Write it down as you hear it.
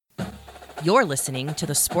You're listening to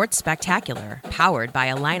the Sports Spectacular, powered by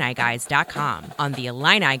IlliniGuys.com on the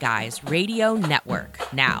Illini Guys Radio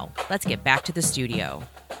Network. Now, let's get back to the studio.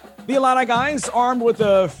 The Illini Guys armed with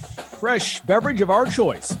a fresh beverage of our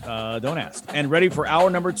choice, don't ask, and ready for hour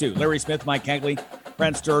number 2. Larry Smith, Mike Kegley,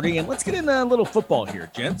 Brent Sturdy, and let's get into a little football here,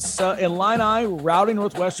 gents. Illini routing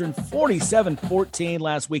Northwestern 47-14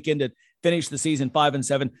 last weekend to finish the season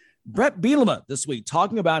 5-7. Bret Bielema this week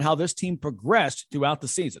talking about how this team progressed throughout the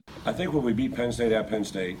season. I think when we beat Penn State at Penn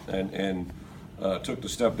State and took the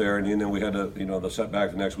step there, and then we had the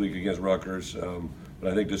setback the next week against Rutgers.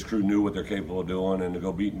 But I think this crew knew what they're capable of doing, and to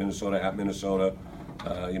go beat Minnesota at Minnesota,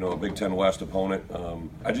 a Big Ten West opponent.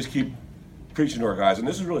 I just keep preaching to our guys, and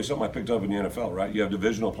this is really something I picked up in the NFL, right? You have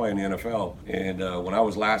divisional play in the NFL, and when I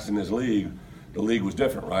was last in this league, the league was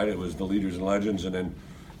different, right? It was the leaders and legends, and then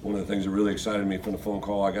one of the things that really excited me from the phone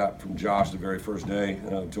call I got from Josh the very first day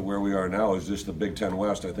to where we are now is just the Big Ten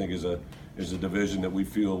West. I think is a division that we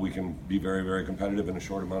feel we can be very, very competitive in a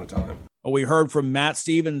short amount of time. Well, we heard from Matt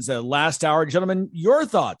Stevens last hour. Gentlemen, your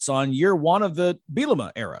thoughts on year one of the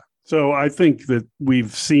Bielema era? So I think that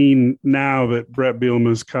we've seen now that Bret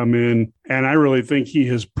Bielema's come in, and I really think he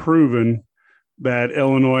has proven that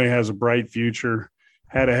Illinois has a bright future.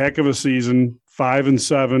 Had a heck of a season,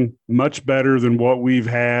 5-7, much better than what we've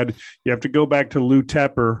had. You have to go back to Lou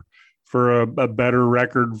Tepper for a better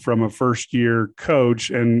record from a first-year coach,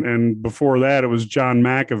 and before that it was John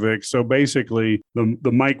Makovic. So basically,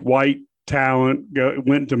 the Mike White talent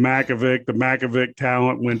went to Makovic, the Makovic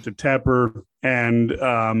talent went to Tepper, and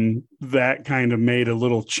that kind of made a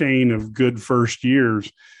little chain of good first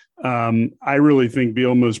years. I really think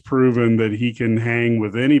Bielema's proven that he can hang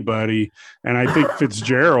with anybody. And I think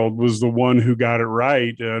Fitzgerald was the one who got it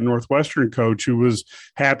right, a Northwestern coach who was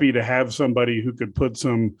happy to have somebody who could put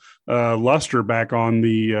some luster back on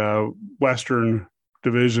the Western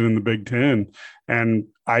division in the Big Ten. And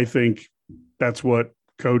I think that's what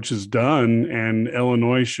coach has done, and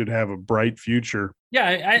Illinois should have a bright future.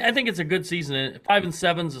 Yeah, I think it's a good season.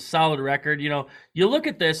 5-7 is a solid record. You look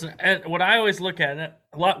at this, and what I always look at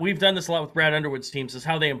a lot. We've done this a lot with Brad Underwood's teams, is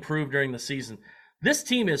how they improve during the season. This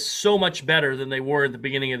team is so much better than they were at the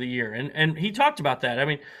beginning of the year, and he talked about that. I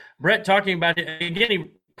mean, Brett talking about it again.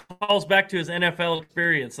 He calls back to his NFL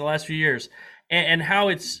experience the last few years, and how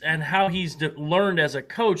he's learned as a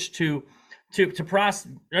coach to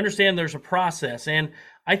understand there's a process. And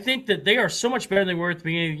I think that they are so much better than they were at the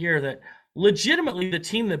beginning of the year that legitimately the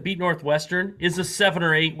team that beat Northwestern is a 7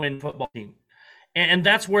 or 8 win football team. And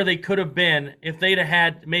that's where they could have been if they'd have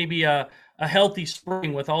had maybe a healthy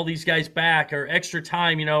spring with all these guys back, or extra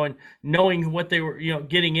time, and knowing what they were,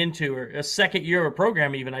 getting into, or a second year of a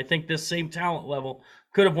program even. I think this same talent level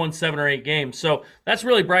could have won 7 or 8 games. So that's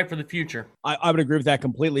really bright for the future. I would agree with that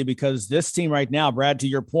completely, because this team right now, Brad, to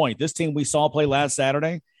your point, this team we saw play last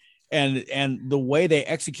Saturday, and the way they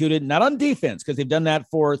executed, not on defense, because they've done that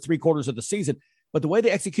for 3/4 of the season, but the way they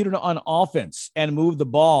executed on offense and moved the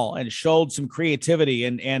ball and showed some creativity,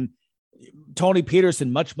 and Tony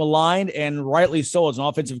Peterson, much maligned and rightly so as an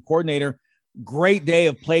offensive coordinator, great day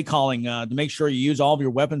of play calling to make sure you use all of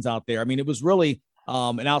your weapons out there. I mean, it was really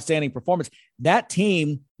an outstanding performance. That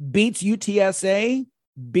team beats UTSA,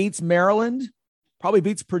 beats Maryland, probably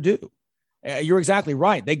beats Purdue. You're exactly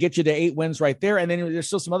right. They get you to 8 wins right there. And then there's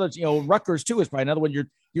still some others, Rutgers too is probably another one.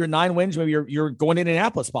 You're 9 wins. Maybe you're going to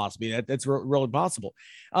Indianapolis possibly. That's really possible.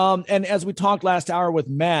 And as we talked last hour with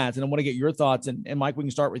Matt, and I want to get your thoughts, and Mike, we can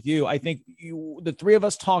start with you. I think the three of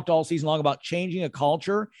us talked all season long about changing a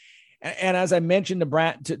culture. And as I mentioned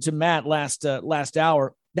to Matt last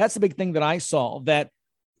hour, that's the big thing that I saw, that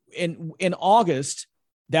in August,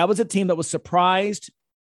 that was a team that was surprised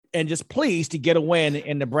and just pleased to get a win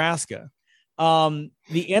in Nebraska. The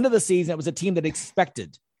end of the season, it was a team that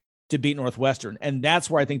expected to beat Northwestern. And that's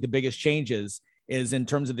where I think the biggest change is in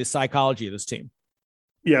terms of the psychology of this team.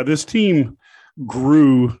 Yeah, this team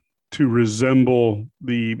grew to resemble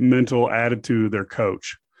the mental attitude of their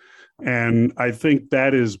coach. And I think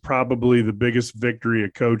that is probably the biggest victory a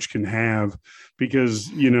coach can have, because,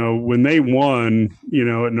 when they won,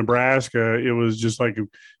 at Nebraska, it was just like,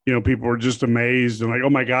 people were just amazed and like, oh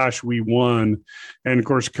my gosh, we won. And of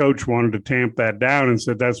course, coach wanted to tamp that down and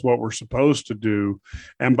said, that's what we're supposed to do.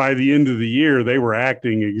 And by the end of the year, they were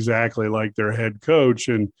acting exactly like their head coach.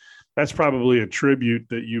 And that's probably a tribute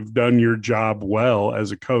that you've done your job well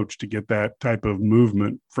as a coach to get that type of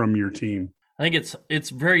movement from your team. I think it's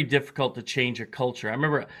very difficult to change a culture. I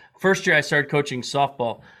remember first year I started coaching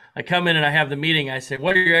softball. I come in and I have the meeting. I say,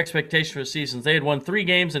 what are your expectations for the seasons? They had won 3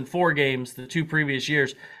 games and 4 games the 2 previous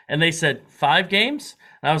years. And they said, 5 games?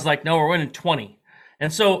 And I was like, no, we're winning 20.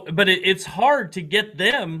 And so, but it's hard to get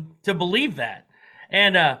them to believe that.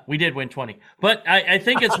 And we did win 20. But I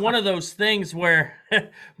think it's one of those things where,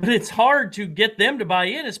 but it's hard to get them to buy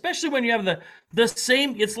in, especially when you have the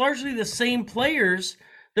same, it's largely the same players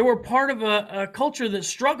that were part of a culture that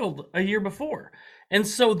struggled a year before. And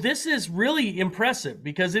so this is really impressive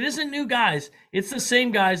because it isn't new guys. It's the same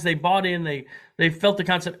guys. They bought in. They felt the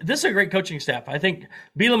concept. This is a great coaching staff. I think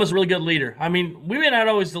Bielema is a really good leader. I mean, we may not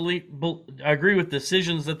always agree with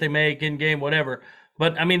decisions that they make in game, whatever.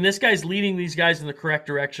 But, I mean, this guy's leading these guys in the correct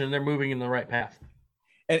direction, and they're moving in the right path.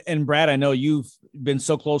 And Brad, I know you've been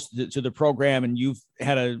so close to the program, and you've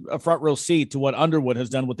had a front row seat to what Underwood has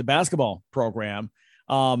done with the basketball program.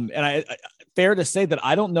 And I fair to say that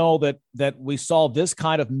I don't know that we saw this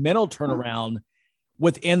kind of mental turnaround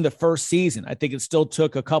within the first season. I think it still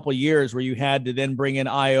took a couple of years where you had to then bring in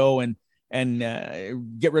IO and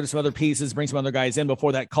get rid of some other pieces, bring some other guys in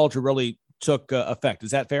before that culture really took effect.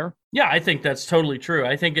 Is that fair? Yeah, I think that's totally true.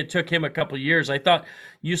 I think it took him a couple of years. I thought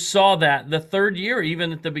you saw that the third year,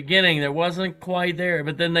 even at the beginning, there wasn't quite there.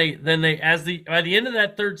 But then they by the end of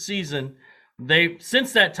that third season,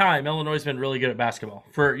 since that time, Illinois has been really good at basketball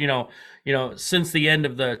for, since the end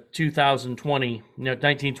of the 2020,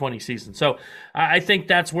 1920 season. So I think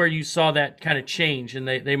that's where you saw that kind of change, and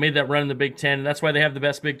they made that run in the Big Ten. And that's why they have the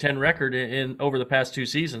best Big Ten record in over the past two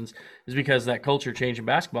seasons, is because of that culture change in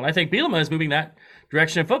basketball. And I think Bielema is moving that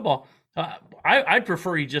direction in football. I'd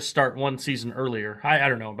prefer he just start one season earlier. I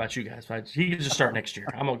don't know about you guys, but he can just start next year.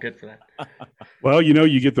 I'm all good for that. Well,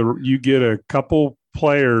 you get a couple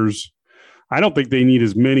players. I don't think they need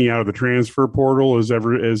as many out of the transfer portal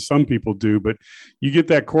as some people do, but you get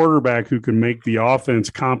that quarterback who can make the offense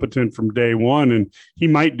competent from day one, and he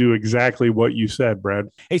might do exactly what you said, Brad.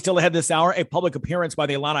 Hey, still ahead this hour, a public appearance by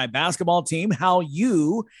the Illini basketball team, how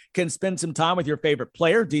you can spend some time with your favorite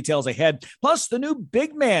player, details ahead, plus the new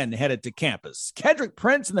big man headed to campus. Kedrick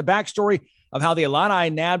Prince and the backstory of how the Illini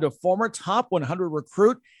nabbed a former top 100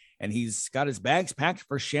 recruit, and he's got his bags packed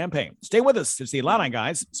for Champaign. Stay with us. It's the Illini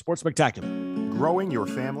Guys Sports Spectacular. Growing your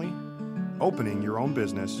family, opening your own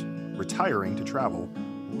business, retiring to travel,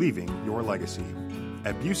 leaving your legacy.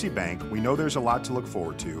 At Busey Bank, we know there's a lot to look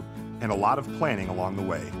forward to and a lot of planning along the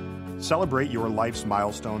way. Celebrate your life's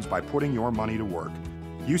milestones by putting your money to work.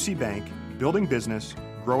 Busey Bank, building business,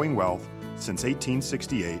 growing wealth since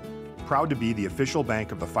 1868. Proud to be the official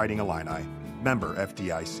bank of the Fighting Illini. Member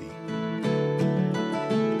FDIC.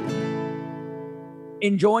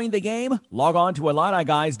 Enjoying the game? Log on to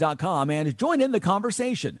IlliniGuys.com and join in the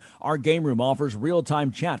conversation. Our game room offers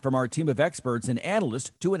real-time chat from our team of experts and analysts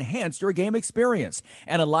to enhance your game experience.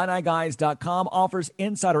 And IlliniGuys.com offers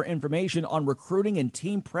insider information on recruiting and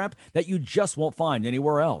team prep that you just won't find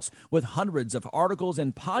anywhere else, with hundreds of articles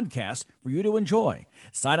and podcasts for you to enjoy.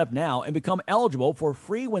 Sign up now and become eligible for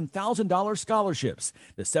free $1,000 scholarships.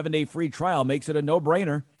 The 7-day free trial makes it a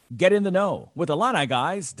no-brainer. Get in the know with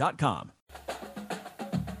IlliniGuys.com.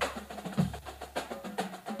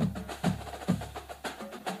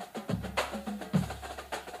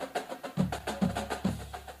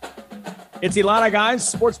 It's Illini Guys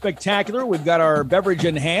Sports Spectacular. We've got our beverage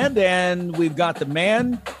in hand, and we've got the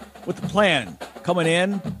man with the plan coming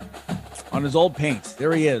in on his old paint.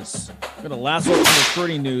 There he is. Going to lasso some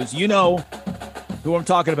recruiting news. You know who I'm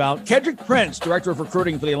talking about. Kedrick Prince, Director of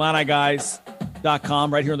Recruiting for the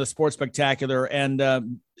IlliniGuys.com, right here on the Sports Spectacular.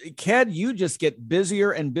 And Ked, you just get busier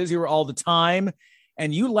and busier all the time,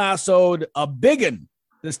 and you lassoed a biggin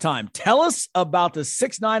this time. Tell us about the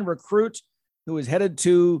 6'9" recruit who is headed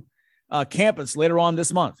to campus later on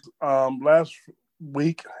this month. Last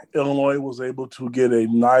week, Illinois was able to get a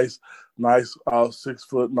nice 6'9",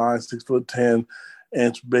 6'10"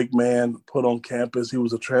 inch big man put on campus. He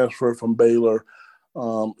was a transfer from Baylor.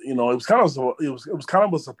 It was kind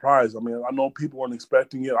of a surprise. I mean, I know people weren't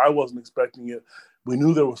expecting it. I wasn't expecting it. We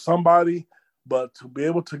knew there was somebody, but to be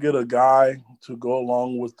able to get a guy to go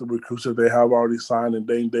along with the recruits that they have already signed in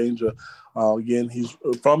Dane Danger, again, he's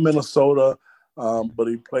from Minnesota. But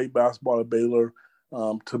he played basketball at Baylor.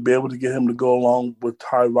 To be able to get him to go along with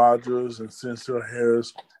Ty Rogers and Sincere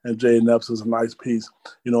Harris and Jay Epps is a nice piece.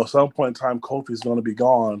 At some point in time, Kofi's going to be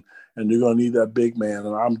gone, and you're going to need that big man.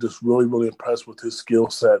 And I'm just really, really impressed with his skill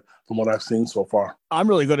set from what I've seen so far. I'm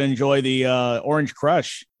really going to enjoy the Orange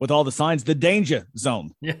Crush with all the signs, the danger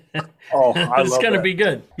zone. Yeah. Oh, it's going to be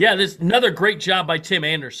good. Yeah, there's another great job by Tim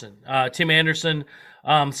Anderson. Tim Anderson,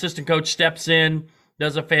 assistant coach, steps in,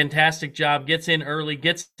 does a fantastic job, gets in early,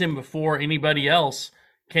 gets him before anybody else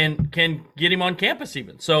can get him on campus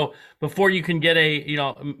even. So before you can get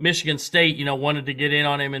Michigan State, wanted to get in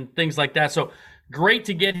on him and things like that. So great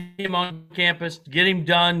to get him on campus, get him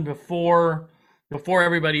done before before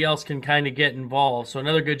everybody else can kind of get involved. So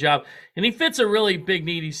another good job. And he fits a really big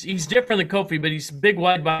need. He's different than Kofi, but he's big,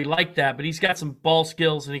 wide body like that. But he's got some ball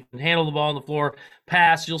skills, and he can handle the ball on the floor,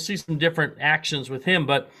 pass. You'll see some different actions with him.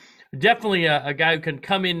 But definitely a guy who can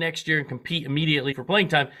come in next year and compete immediately for playing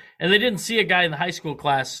time. And they didn't see a guy in the high school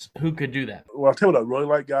class who could do that. Well, I'll tell you what I really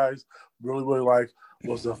like, guys, really like,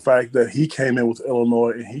 was the fact that he came in with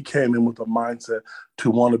Illinois, and he came in with a mindset to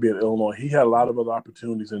want to be at Illinois. He had a lot of other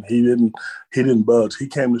opportunities, and he didn't budge. He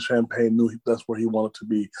came to Champaign, knew that's where he wanted to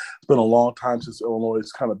be. It's been a long time since Illinois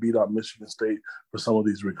has kind of beat out Michigan State for some of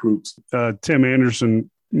these recruits. Tim Anderson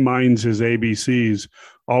minds his ABCs,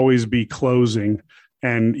 always be closing.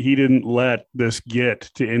 And he didn't let this get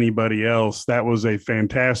to anybody else. That was a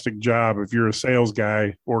fantastic job. If you're a sales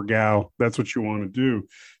guy or gal, that's what you want to do.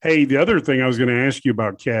 Hey, the other thing I was going to ask you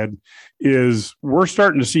about, Ked, is we're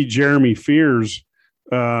starting to see Jeremy Fears.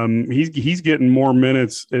 He's getting more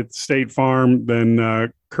minutes at State Farm than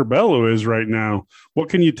Curbelo is right now. What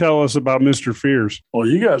can you tell us about Mr. Fears? Well,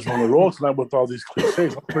 you guys are on the roll tonight with all these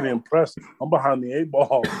cliches. I'm pretty impressed. I'm behind the 8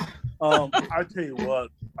 ball. I tell you what,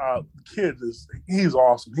 kid he's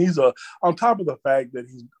awesome. He's on top of the fact that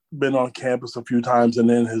he's been on campus a few times, and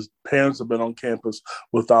then his parents have been on campus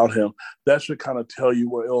without him. That should kind of tell you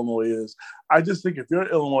where Illinois is. I just think if you're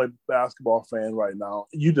an Illinois basketball fan right now,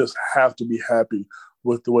 you just have to be happy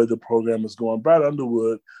with the way the program is going. Brad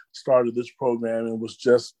Underwood started this program and was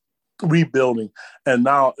just rebuilding, and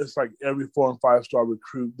now it's like every 4- and 5-star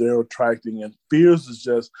recruit they're attracting. And Fears is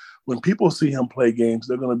just, when people see him play games,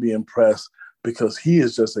 they're going to be impressed because he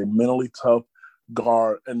is just a mentally tough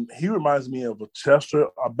guard, and he reminds me of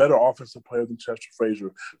a better offensive player than Chester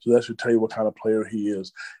Frazier. So that should tell you what kind of player he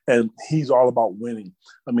is. And he's all about winning.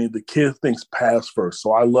 I mean, the kid thinks pass first,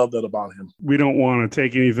 so I love that about him. We don't want to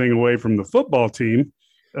take anything away from the football team.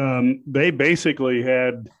 They basically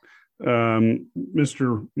had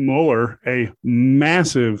Mr. Muller, a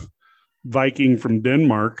massive Viking from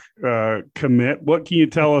Denmark, commit. What can you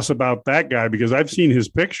tell us about that guy? Because I've seen his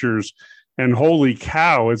pictures, and holy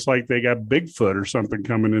cow, it's like they got Bigfoot or something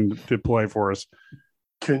coming in to play for us.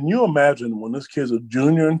 Can you imagine when this kid's a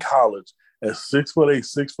junior in college at 6'8",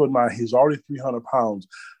 6'9", he's already 300 pounds.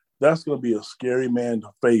 That's going to be a scary man to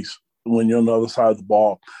face when you're on the other side of the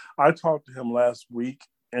ball. I talked to him last week,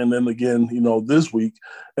 and then again, this week.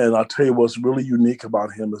 And I'll tell you what's really unique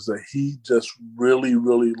about him is that he just really,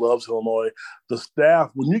 really loves Illinois. The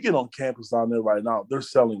staff, when you get on campus down there right now, they're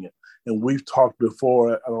selling it. And we've talked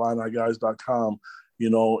before at IlliniGuys.com,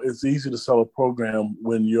 it's easy to sell a program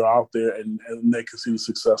when you're out there and they can see the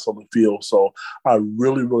success on the field. So I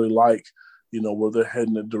really, really like, where they're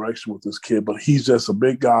heading in direction with this kid. But he's just a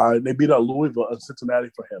big guy. They beat out Louisville and Cincinnati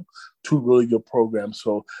for him. 2 really good programs.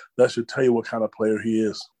 So that should tell you what kind of player he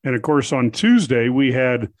is. And, of course, on Tuesday, we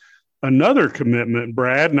had another commitment,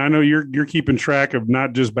 Brad. And I know you're keeping track of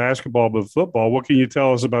not just basketball but football. What can you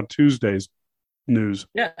tell us about Tuesday's news?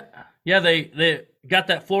 Yeah, they got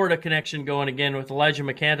that Florida connection going again with Elijah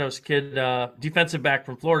McCantos, kid, defensive back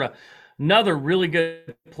from Florida. Another really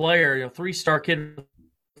good player, 3-star kid with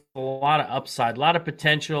a lot of upside, a lot of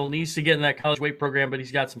potential, needs to get in that college weight program, but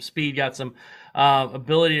he's got some speed, got some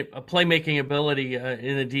playmaking ability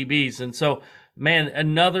in the DBs. And so, man,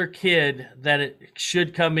 another kid that it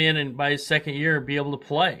should come in and by his second year be able to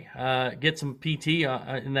play, get some PT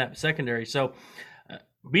in that secondary. So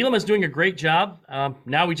Bielema is doing a great job.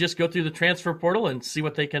 Now we just go through the transfer portal and see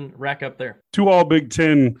what they can rack up there. 2 all Big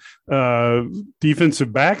Ten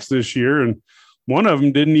defensive backs this year, and one of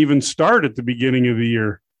them didn't even start at the beginning of the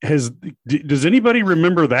year. Does anybody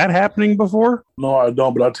remember that happening before? No, I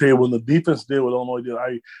don't. But I'll tell you, when the defense did what Illinois did,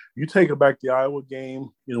 you take it back the Iowa game,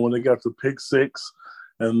 when they got the pick 6,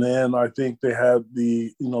 and then I think they had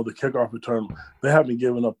the kickoff return. They haven't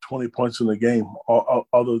given up 20 points in the game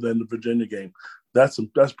other than the Virginia game. That's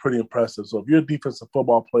pretty impressive. So if you're a defensive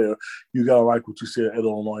football player, you got to like what you see at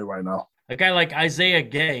Illinois right now. A guy like Isaiah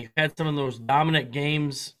Gay had some of those dominant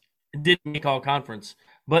games, didn't make all conference,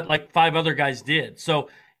 but like 5 other guys did. So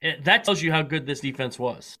that tells you how good this defense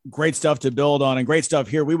was. Great stuff to build on and great stuff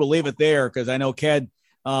here. We will leave it there because I know Ked is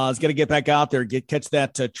going to get back out there, catch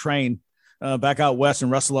that train back out west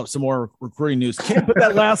and wrestle up some more recruiting news. Ked, put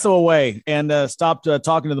that lasso away and stop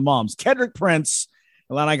talking to the moms. Kedrick Prince,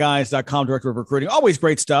 IlliniGuys.com, Director of Recruiting. Always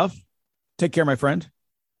great stuff. Take care, my friend.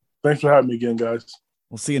 Thanks for having me again, guys.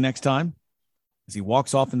 We'll see you next time as he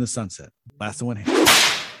walks off in the sunset. Lasso in hand.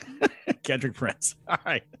 Kedrick Prince. All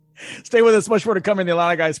right. Stay with us. Much more to come in the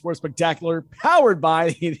Illini Guys Sports Spectacular, powered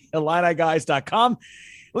by IlliniGuys.com.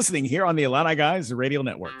 listening here on the Illini Guys Radio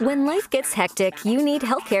Network. When life gets hectic, you need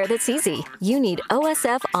healthcare that's easy. You need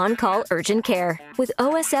OSF On-Call Urgent Care. With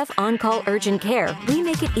OSF On-Call Urgent Care, we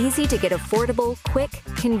make it easy to get affordable, quick,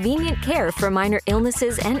 convenient care for minor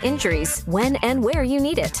illnesses and injuries when and where you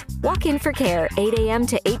need it. Walk in for care 8 a.m.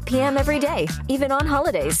 to 8 p.m. every day, even on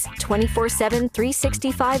holidays. 24/7,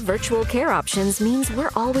 365 virtual care options means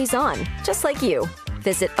we're always on, just like you.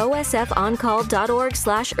 Visit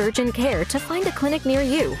osfoncall.org/urgent care to find a clinic near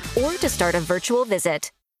you or to start a virtual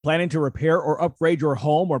visit. Planning to repair or upgrade your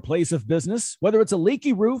home or place of business? Whether it's a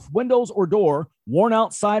leaky roof, windows or door, worn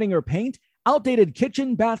out siding or paint, outdated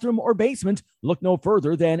kitchen, bathroom, or basement, look no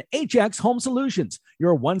further than HX Home Solutions,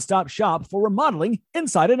 your one-stop shop for remodeling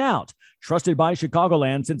inside and out. Trusted by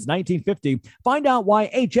Chicagoland since 1950, find out why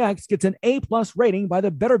HX gets an A+ rating by the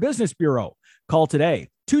Better Business Bureau. Call today,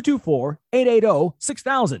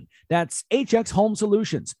 224-880-6000. That's HX Home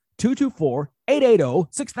Solutions,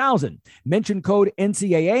 224-880-6000. Mention code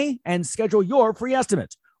NCAA and schedule your free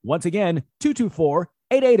estimate. Once again,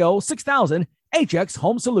 224-880-6000, HX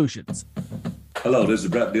Home Solutions. Hello, this is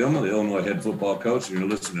Brett Bielema, the Illinois head football coach, and you're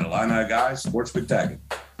listening to Illini Guys Sports Spectacular.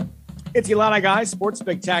 It's the Illini Guys Sports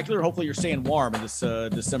Spectacular. Hopefully you're staying warm in this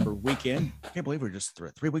December weekend. I can't believe we're just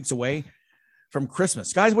 3 weeks away from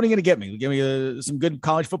Christmas. Guys, what are you going to get me? Give me some good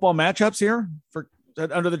college football matchups here for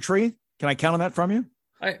under the tree? Can I count on that from you?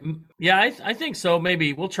 I think so.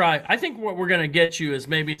 Maybe we'll try. I think what we're going to get you is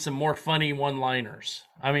maybe some more funny one-liners.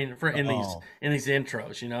 I mean, in these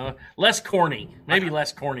intros, less corny, maybe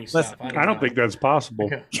less corny stuff. I don't think that's possible.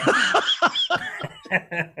 Okay.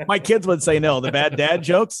 My kids would say no. The bad dad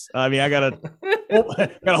jokes. I mean, I got a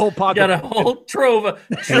whole pocket. Got a whole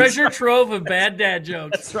treasure trove of bad dad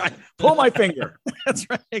jokes. That's right. Pull my finger. That's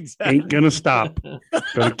right. Exactly. Ain't gonna stop.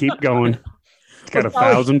 Gonna keep going. It's got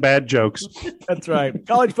 1,000 bad jokes. That's right.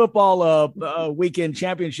 College football weekend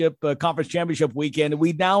championship, conference championship weekend.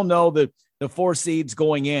 We now know the 4 seeds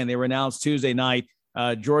going in. They were announced Tuesday night.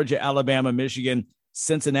 Georgia, Alabama, Michigan,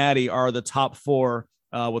 Cincinnati are the top 4.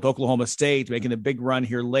 With Oklahoma State making a big run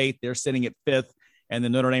here late. They're sitting at 5th, and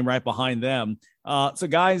then Notre Dame right behind them. So,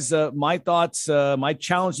 guys, my thoughts, my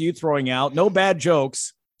challenge to you throwing out, no bad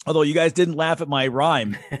jokes, although you guys didn't laugh at my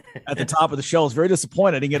rhyme at the top of the show. I was very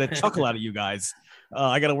disappointed. I didn't get a chuckle out of you guys.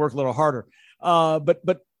 I got to work a little harder. But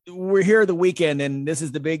we're here the weekend, and this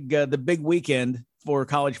is the big weekend for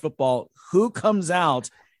college football. Who comes out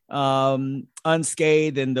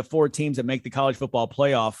unscathed in the 4 teams that make the college football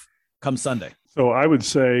playoff come Sunday? So I would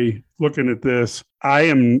say, looking at this, I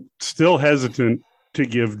am still hesitant to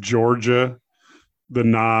give Georgia the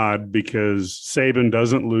nod because Saban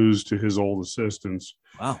doesn't lose to his old assistants.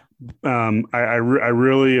 Wow. I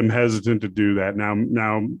really am hesitant to do that.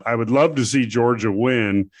 Now I would love to see Georgia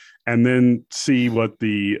win and then see what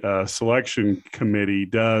the selection committee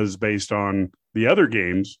does based on the other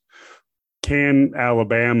games. Can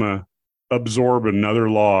Alabama absorb another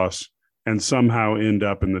loss and somehow end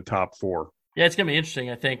up in the top 4? Yeah, it's going to be interesting,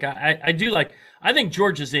 I think. I think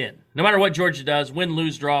Georgia's in. No matter what Georgia does, win,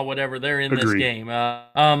 lose, draw, whatever, they're in this game.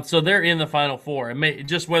 So they're in the Final Four.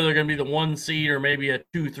 Just whether they're going to be the 1 seed or maybe a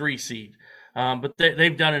 2-3 seed. But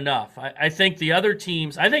they've done enough. I think the other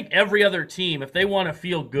teams, I think every other team, if they want to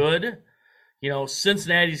feel good,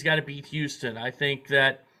 Cincinnati's got to beat Houston. I think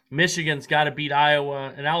that Michigan's got to beat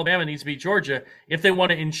Iowa, and Alabama needs to beat Georgia if they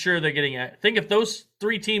want to ensure they're getting it. I think if those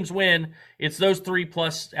 3 teams win, it's those 3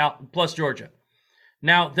 plus Georgia.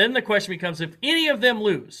 Now, then the question becomes, if any of them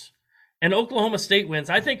lose and Oklahoma State wins,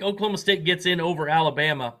 I think Oklahoma State gets in over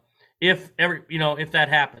Alabama if that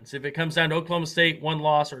happens. If it comes down to Oklahoma State 1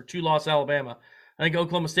 loss or 2 loss Alabama, I think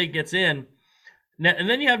Oklahoma State gets in. Now, and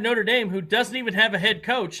then you have Notre Dame, who doesn't even have a head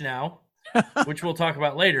coach now, which we'll talk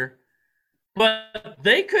about later. But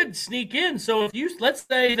they could sneak in. So let's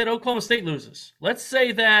say that Oklahoma State loses. Let's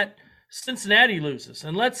say that Cincinnati loses.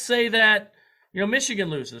 And let's say that, Michigan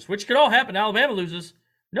loses, which could all happen. Alabama loses.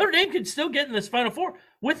 Notre Dame could still get in this Final Four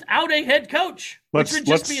without a head coach, which would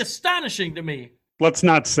just be astonishing to me. Let's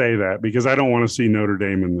not say that because I don't want to see Notre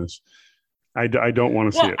Dame in this. I don't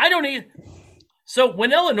want to see it. I don't either. So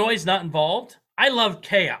when Illinois is not involved, I love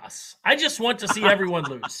chaos. I just want to see everyone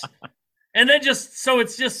lose. And then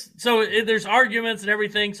there's arguments and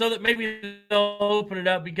everything so that maybe they'll open it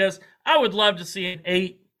up because I would love to see an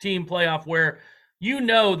 8-team playoff where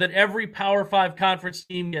that every Power 5 conference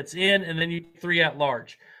team gets in and then you 3 at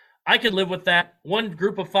large. I could live with that. One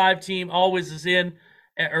group of 5 team always is in,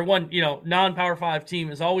 or one, non-Power 5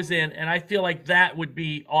 team is always in, and I feel like that would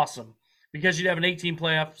be awesome because you'd have an 8-team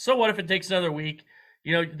playoff. So what if it takes another week?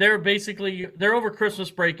 They're over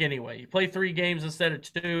Christmas break anyway. You play 3 games instead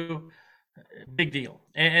of 2. big deal,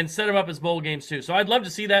 and set them up as bowl games too. So I'd love to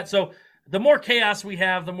see that. So the more chaos we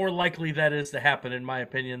have, the more likely that is to happen, in my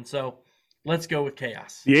opinion. So let's go with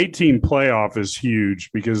chaos. The 18 playoff is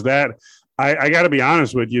huge because that I got to be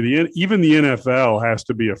honest with you. Even the NFL has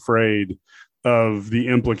to be afraid of the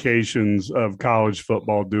implications of college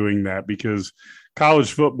football doing that, because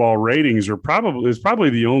college football ratings is probably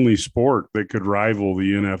the only sport that could rival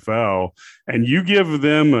the NFL. And you give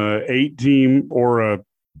them a 8-team or a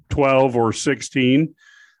 12 or 16,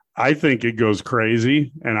 I think it goes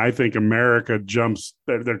crazy. And I think America jumps,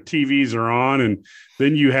 their TVs are on. And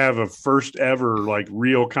then you have a first ever like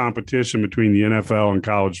real competition between the NFL and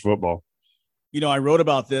college football. You know, I wrote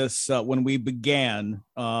about this when we began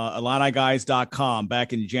IlliniGuys.com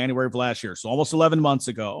back in January of last year. So almost 11 months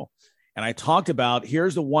ago. And I talked about,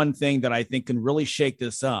 here's the one thing that I think can really shake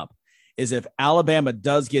this up, is if Alabama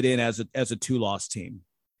does get in as a 2-loss team.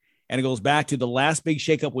 And it goes back to the last big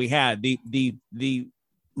shakeup we had, the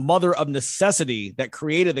mother of necessity that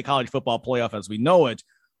created the college football playoff as we know it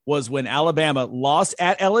was when Alabama lost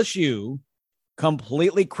at LSU,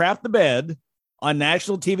 completely crapped the bed on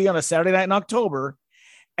national TV on a Saturday night in October,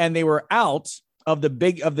 and they were out of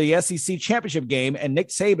the SEC championship game, and Nick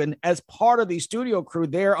Saban, as part of the studio crew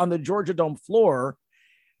there on the Georgia Dome floor,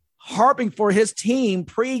 harping for his team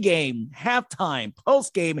pregame, halftime,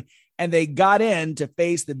 postgame, and they got in to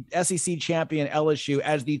face the SEC champion LSU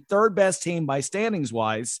as the third best team by standings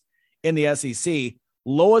wise in the SEC.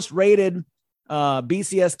 Lowest rated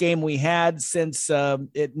BCS game we had since 9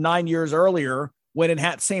 years earlier,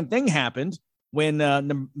 when same thing happened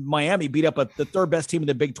when Miami beat up the third best team in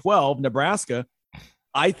the Big 12, Nebraska.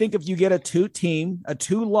 I think if you get a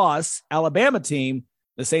 2-loss Alabama team,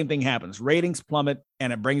 the same thing happens. Ratings plummet,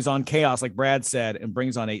 and it brings on chaos, like Brad said, and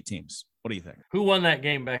brings on 8 teams. What do you think? Who won that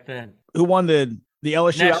game back then? Who won the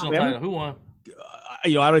LSU national Alabama? title? Who won?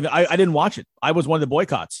 I didn't watch it. I was one of the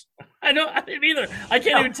boycotts. I know, I didn't either. I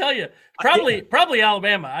can't even tell you. Probably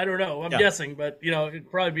Alabama. I don't know. I'm guessing, but it'd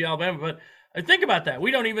probably be Alabama. But think about that.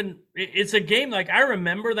 We don't even. It's a game like I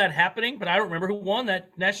remember that happening, but I don't remember who won that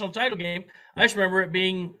national title game. I just remember it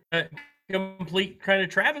being a complete kind of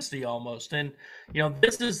travesty almost. And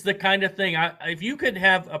this is the kind of thing. If you could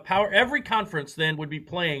have a power, every conference then would be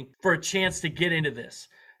playing for a chance to get into this.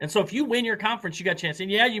 And so if you win your conference, you got a chance. And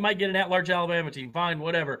yeah, you might get an at-large Alabama team, fine,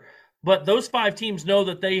 whatever. But those 5 teams know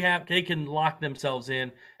that they can lock themselves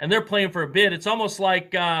in, and they're playing for a bid. It's almost like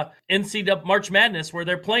NCAA March Madness, where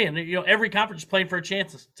they're playing. Every conference is playing for a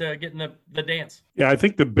chance to get in the dance. Yeah, I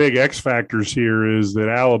think the big X factors here is that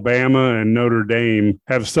Alabama and Notre Dame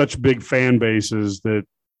have such big fan bases that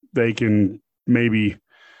they can maybe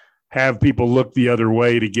have people look the other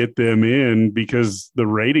way to get them in, because the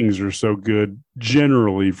ratings are so good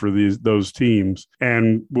generally for those teams.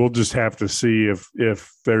 And we'll just have to see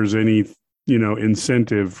if there's any,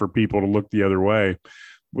 incentive for people to look the other way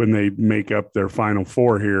when they make up their Final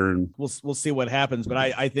Four here. And we'll see what happens. But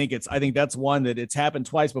I think that's one that it's happened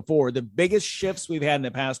twice before. The biggest shifts we've had in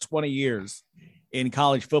the past 20 years in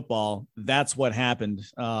college football, that's what happened.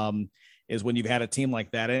 Is when you've had a team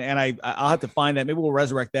like that. And I'll have to find that. Maybe we'll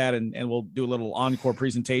resurrect that and we'll do a little encore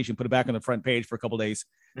presentation, put it back on the front page for a couple of days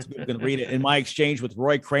so people can read it. In my exchange with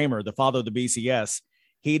Roy Kramer, the father of the BCS,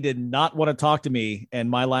 he did not want to talk to me in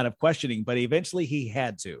my line of questioning, but eventually he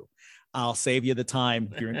had to. I'll save you the time.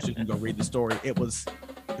 If you're interested, you can go read the story. It was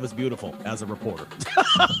beautiful as a reporter.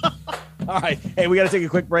 All right. Hey, we got to take a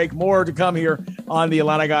quick break. More to come here on the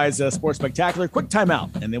Illini Guys Sports Spectacular. Quick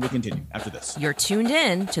timeout, and then we continue after this. You're tuned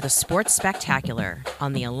in to the Sports Spectacular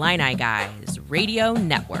on the Illini Guys Radio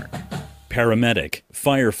Network. Paramedic,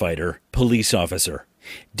 firefighter, police officer.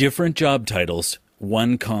 Different job titles,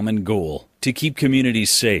 one common goal: to keep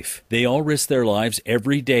communities safe. They all risk their lives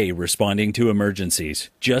every day responding to emergencies.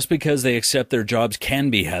 Just because they accept their jobs can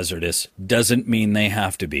be hazardous doesn't mean they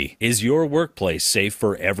have to be. Is your workplace safe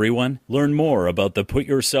for everyone? Learn more about the Put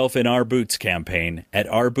Yourself in Our Boots campaign at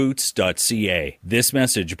ourboots.ca. This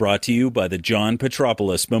message brought to you by the John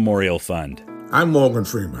Petropoulos Memorial Fund. I'm Morgan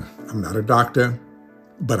Freeman. I'm not a doctor,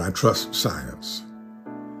 but I trust science.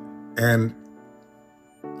 And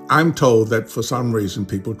I'm told that for some reason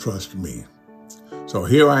people trust me. So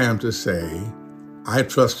here I am to say, I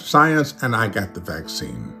trust science and I got the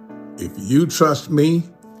vaccine. If you trust me,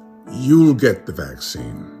 you'll get the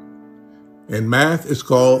vaccine. In math, it's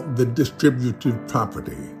called the distributive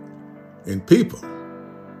property. In people,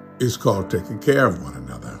 it's called taking care of one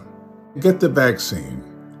another. Get the vaccine.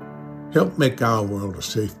 Help make our world a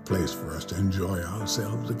safe place for us to enjoy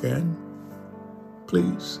ourselves again.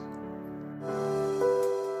 Please.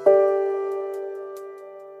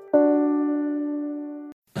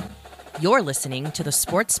 You're listening to the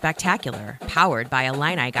Sports Spectacular, powered by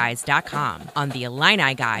IlliniGuys.com on the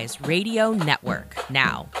Illini Guys Radio Network.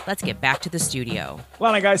 Now, let's get back to the studio.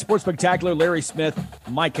 Illini Guys Sports Spectacular, Larry Smith,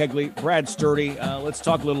 Mike Kegley, Brad Sturdy. Let's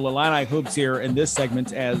talk a little Illini hoops here in this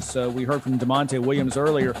segment, as we heard from DeMonte Williams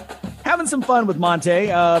earlier. Having some fun with Monte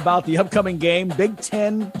about the upcoming game. Big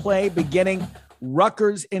Ten play beginning.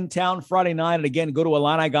 Rutgers in town Friday night. And again, go to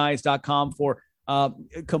IlliniGuys.com for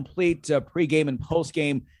complete pregame and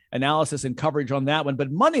postgame analysis and coverage on that one.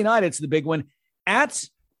 But Monday night, it's the big one at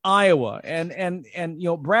Iowa. And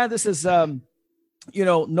Brad, this is, no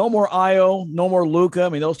more Io, no more Luka. I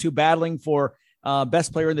mean, those two battling for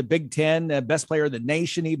best player in the Big Ten, best player in the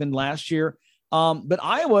nation, even last year. But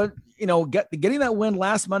Iowa, getting that win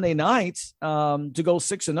last Monday night to go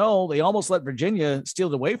 6-0, they almost let Virginia steal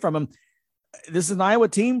it away from them. This is an Iowa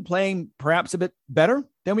team playing perhaps a bit better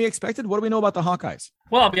than we expected. What do we know about the Hawkeyes?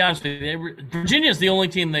 Well, I'll be honest with you. Virginia's the only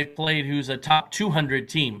team they've played who's a top 200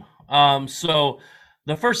 team. So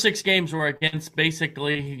the first 6 games were against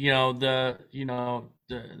basically, the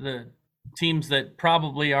teams that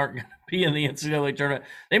probably aren't going to be in the NCAA tournament.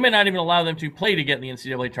 They may not even allow them to play to get in the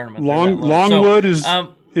NCAA tournament. Longwood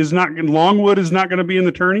is not going to be in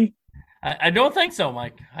the tourney. I don't think so,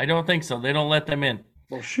 Mike. I don't think so. They don't let them in.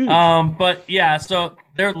 Well, shoot. But yeah, so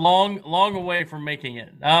they're long away from making it.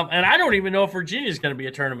 And I don't even know if Virginia's going to be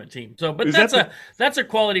a tournament team. So, but that's a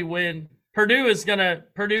quality win. Purdue kind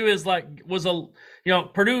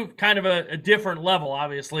of a different level,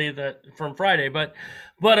 obviously, from Friday. But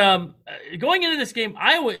going into this game,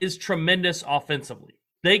 Iowa is tremendous offensively.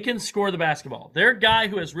 They can score the basketball. Their guy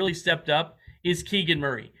who has really stepped up is Keegan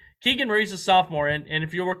Murray. Keegan Murray's a sophomore, and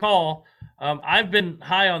if you'll recall, I've been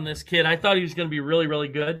high on this kid. I thought he was going to be really, really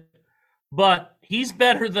good, but he's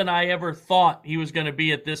better than I ever thought he was going to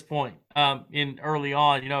be at this point in early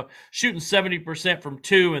on. Shooting 70% from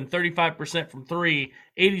 2 and 35% from 3,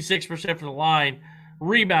 86% from the line,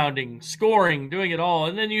 rebounding, scoring, doing it all.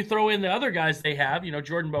 And then you throw in the other guys they have,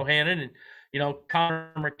 Jordan Bohannon and,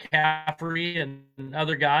 Connor McCaffrey and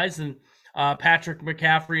other guys. And Patrick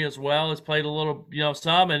McCaffrey as well has played a little,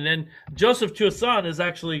 some. And then Joseph Toussaint has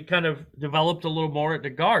actually kind of developed a little more at the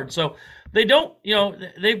guard. So they don't,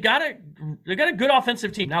 they've got a good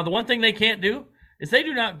offensive team. Now, the one thing they can't do is they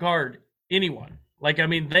do not guard anyone.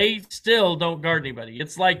 They still don't guard anybody.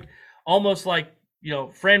 It's almost like,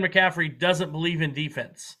 Fran McCaffrey doesn't believe in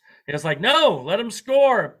defense. It's like, no, let them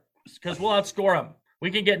score because we'll outscore them. We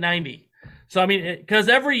can get 90. So, because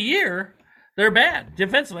every year they're bad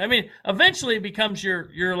defensively. Eventually it becomes your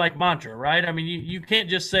mantra, right? You can't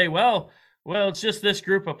just say, well, it's just this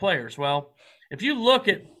group of players. Well, if you look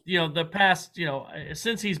at, the past,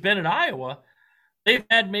 since he's been at Iowa, they've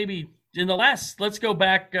had maybe in the last, let's go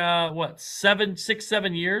back, 7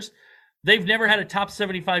 years, they've never had a top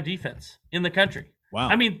 75 defense in the country.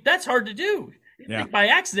 Wow. That's hard to do. Yeah. By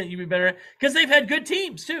accident, you'd be better because they've had good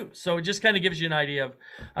teams too. So it just kind of gives you an idea of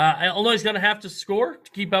Illinois is going to have to score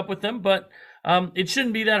to keep up with them, but it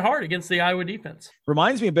shouldn't be that hard against the Iowa defense.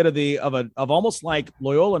 Reminds me a bit of almost like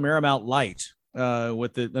Loyola Marymount Light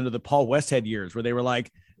with under the Paul Westhead years, where they were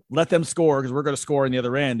like, let them score because we're going to score in the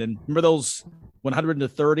other end. And remember those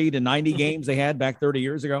 130 to 90 games they had back 30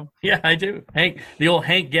 years ago? Yeah, I do. The old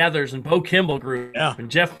Hank Gathers and Bo Kimball group,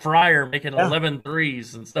 and Jeff Fryer making 11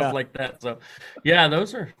 threes and stuff like that. So, yeah,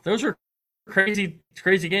 those are crazy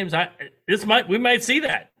games. We might see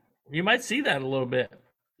that. You might see that a little bit.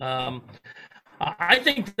 I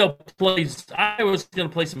think Iowa's going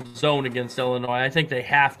to play some zone against Illinois. I think they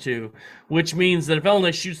have to, which means that if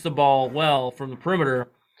Illinois shoots the ball well from the perimeter,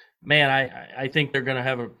 man, I think they're going to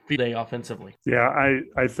have a field day offensively. Yeah,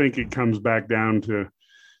 I think it comes back down to,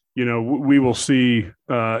 we will see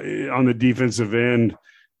on the defensive end,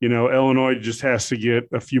 Illinois just has to get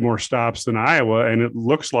a few more stops than Iowa, and it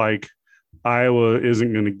looks like Iowa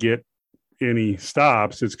isn't going to get any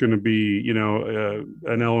stops. It's going to be,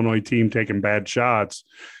 an Illinois team taking bad shots.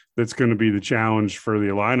 That's going to be the challenge for the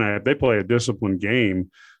Illini. If they play a disciplined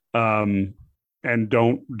game and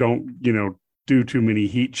don't do too many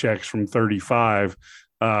heat checks from 35,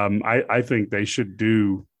 I think they should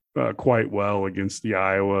do quite well against the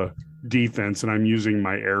Iowa defense. And I'm using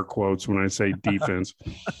my air quotes when I say defense.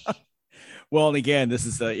 Well, and again, this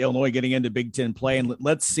is Illinois getting into Big Ten play, and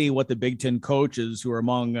let's see what the Big Ten coaches, who are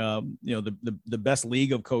among the best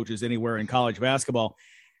league of coaches anywhere in college basketball,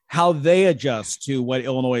 how they adjust to what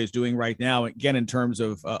Illinois is doing right now. Again, in terms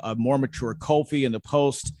of a more mature Kofi in the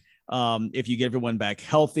post, if you get everyone back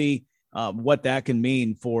healthy, what that can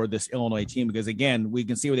mean for this Illinois team. Because again, we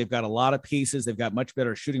can see where they've got a lot of pieces. They've got much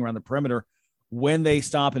better shooting around the perimeter. when they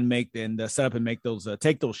stop and make and set up and make those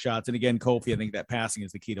take those shots. And again, Kofi, I think that passing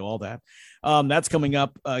is the key to all that. That's coming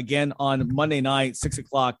up again on Monday night,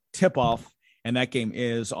 6:00 tip-off. And that game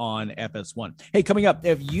is on FS1. Hey, coming up,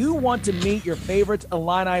 if you want to meet your favorite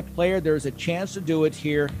Illini player, there's a chance to do it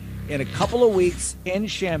here in a couple of weeks in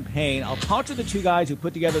Champaign. I'll talk to the two guys who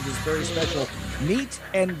put together this very special meet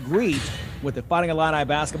and greet with the Fighting Illini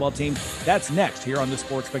basketball team. That's next here on the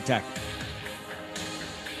Sports Spectacular.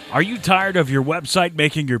 Are you tired of your website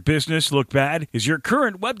making your business look bad? Is your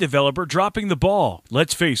current web developer dropping the ball?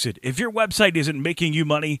 Let's face it, if your website isn't making you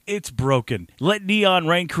money, it's broken. Let Neon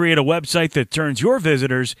Rain create a website that turns your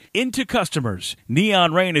visitors into customers.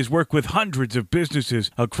 Neon Rain has worked with hundreds of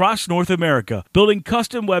businesses across North America, building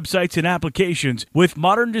custom websites and applications with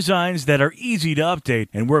modern designs that are easy to update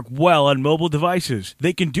and work well on mobile devices.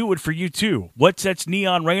 They can do it for you too. What sets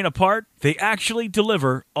Neon Rain apart? They actually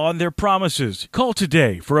deliver on their promises. Call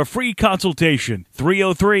today for a free consultation.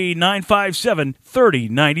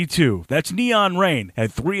 303-957-3092. That's Neon Rain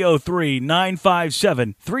at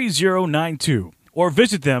 303-957-3092. Or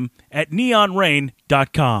visit them at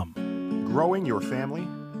neonrain.com. Growing your family,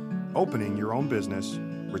 opening your own business,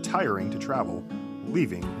 retiring to travel,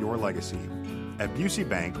 leaving your legacy. At Busey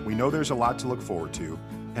Bank, we know there's a lot to look forward to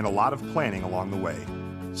and a lot of planning along the way.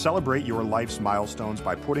 Celebrate your life's milestones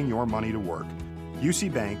by putting your money to work.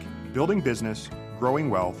 UC Bank, building business, growing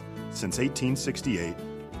wealth since 1868.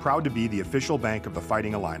 Proud to be the official bank of the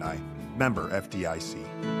Fighting Illini. Member FDIC.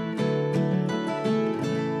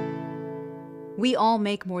 We all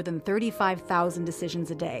make more than 35,000 decisions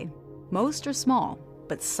a day. Most are small,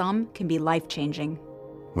 but some can be life-changing.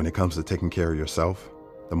 When it comes to taking care of yourself,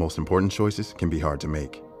 the most important choices can be hard to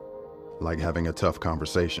make. Like having a tough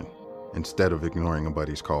conversation instead of ignoring a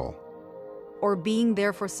buddy's call. Or being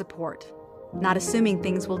there for support, not assuming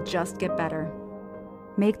things will just get better.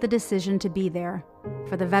 Make the decision to be there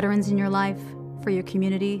for the veterans in your life, for your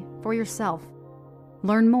community, for yourself.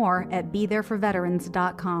 Learn more at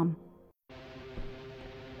BeThereForVeterans.com.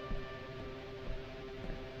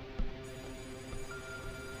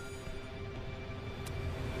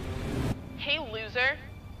 Hey, loser.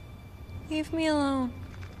 Leave me alone.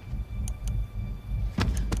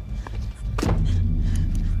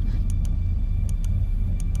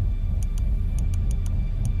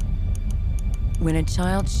 When a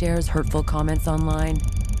child shares hurtful comments online,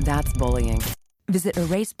 that's bullying. Visit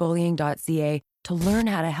erasebullying.ca to learn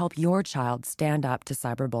how to help your child stand up to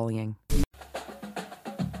cyberbullying.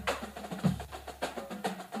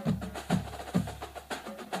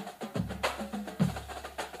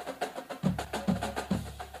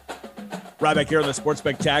 Right back here on the Sports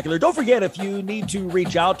Spectacular. Don't forget, if you need to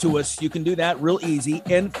reach out to us, you can do that real easy.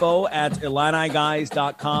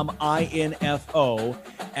 Info@IlliniGuys.com,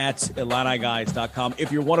 INFO@IlliniGuys.com.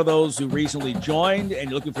 If you're one of those who recently joined and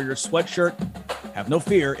you're looking for your sweatshirt, have no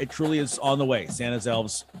fear. It truly is on the way. Santa's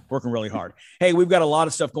elves working really hard. Hey, we've got a lot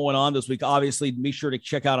of stuff going on this week. Obviously, be sure to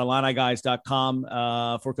check out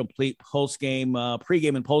IlliniGuys.com for complete post-game,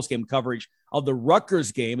 pregame and post-game coverage of the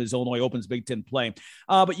Rutgers game as Illinois opens Big Ten play.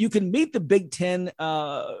 But you can meet the Big Ten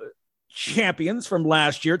champions from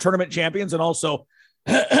last year, tournament champions, and also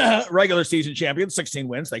regular season champions, 16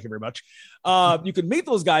 wins. Thank you very much. You can meet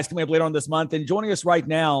those guys coming up later on this month. And joining us right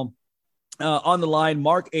now on the line,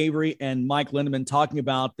 Mark Avery and Mike Lindeman talking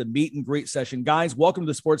about the meet and greet session. Guys, welcome to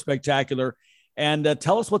the Sports Spectacular. And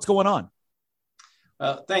tell us what's going on.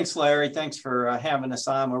 Thanks, Larry. Thanks for having us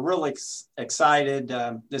on. We're really excited.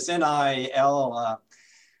 This NIL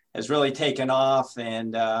has really taken off.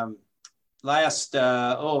 And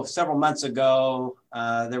several months ago,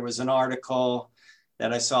 there was an article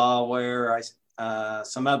that I saw where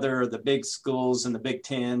some other the big schools in the Big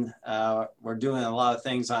Ten were doing a lot of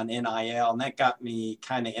things on NIL. And that got me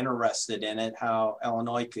kind of interested in it, how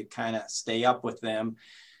Illinois could kind of stay up with them.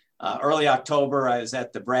 Early October, I was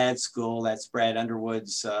at the Brad School. That's Brad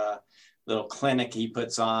Underwood's little clinic he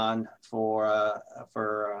puts on for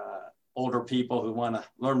older people who want to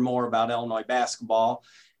learn more about Illinois basketball.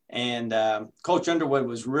 And Coach Underwood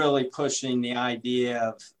was really pushing the idea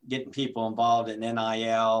of getting people involved in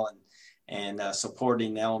NIL and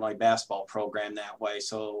supporting the Illinois basketball program that way.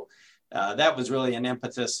 So that was really an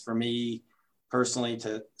impetus for me personally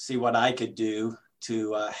to see what I could do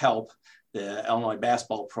to help the Illinois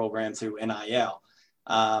basketball program through NIL.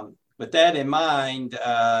 With that in mind,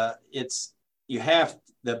 the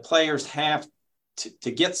players have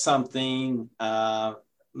to get something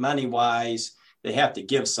money-wise, they have to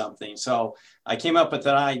give something. So I came up with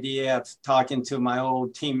an idea of talking to my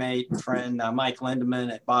old teammate and friend, Mike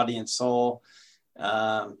Lindeman at Body and Soul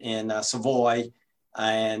in Savoy.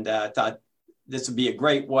 And I thought this would be a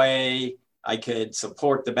great way I could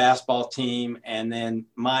support the basketball team, and then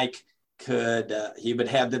Mike he would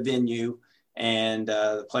have the venue, and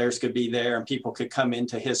the players could be there, and people could come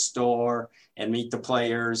into his store and meet the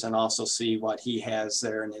players and also see what he has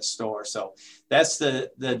there in his store. So that's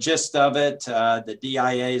the gist of it. The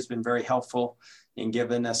DIA has been very helpful in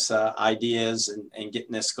giving us ideas and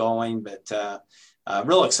getting this going, but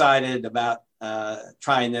real excited about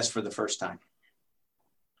trying this for the first time.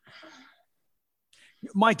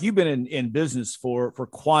 Mike, you've been in business for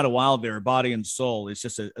quite a while there, Body and Soul. It's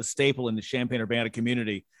just a staple in the Champaign-Urbana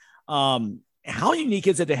community. How unique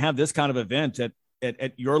is it to have this kind of event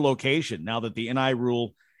at your location now that the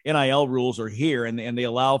NIL rules are here and they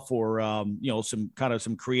allow for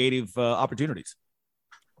some creative opportunities?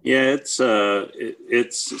 Yeah,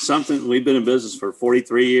 it's something. We've been in business for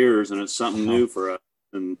 43 years, and it's something new for us.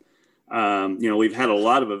 And we've had a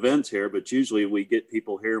lot of events here, but usually we get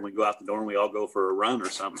people here and we go out the door and we all go for a run or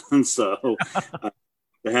something. So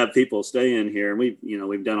to have people stay in here, and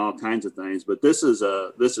we've done all kinds of things, but this is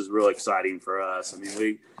real exciting for us. I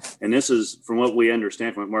mean, this is, from what we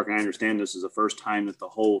understand, from what Mark and I understand, this is the first time that the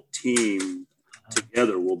whole team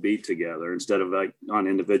together will be together instead of like on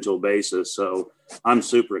individual basis. So I'm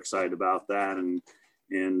super excited about that. And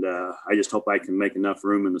I just hope I can make enough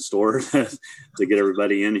room in the store to get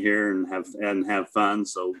everybody in here and have fun.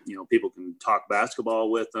 So, people can talk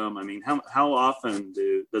basketball with them. I mean, how often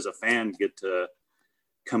does a fan get to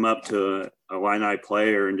come up to a Illini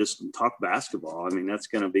player and just talk basketball? I mean, that's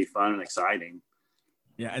going to be fun and exciting.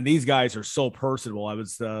 Yeah. And these guys are so personable. I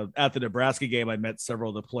was at the Nebraska game. I met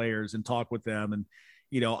several of the players and talked with them. And,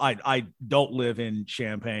 I don't live in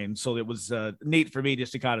Champaign, so it was neat for me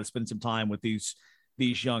just to kind of spend some time with these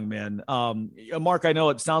young men. Mark, I know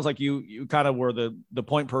it sounds like you kind of were the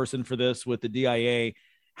point person for this with the DIA.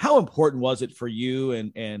 How important was it for you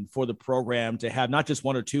and for the program to have not just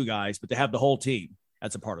one or two guys, but to have the whole team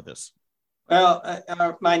as a part of this? Well,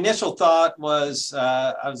 my initial thought was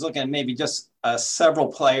I was looking at maybe just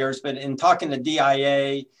several players, but in talking to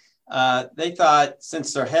DIA, they thought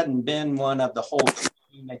since there hadn't been one of the whole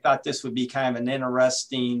team, they thought this would be kind of an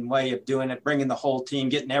interesting way of doing it, bringing the whole team,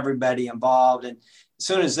 getting everybody involved. And as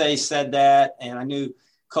soon as they said that, and I knew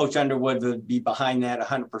Coach Underwood would be behind that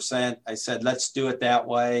 100%, I said, let's do it that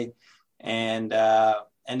way. And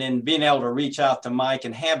then being able to reach out to Mike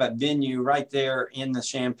and have a venue right there in the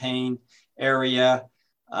Champaign area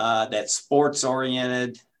that's sports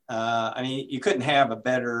oriented. I mean, you couldn't have a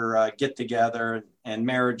better get together and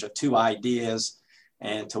marriage of two ideas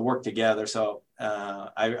and to work together. So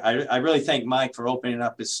I really thank Mike for opening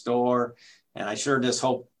up his store, and I sure just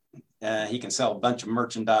hope he can sell a bunch of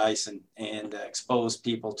merchandise and expose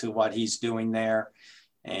people to what he's doing there,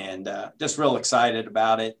 and just real excited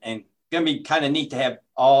about it. And going to be kind of neat to have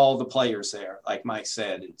all the players there. Like Mike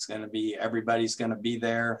said, it's going to be, everybody's going to be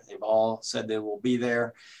there. They've all said they will be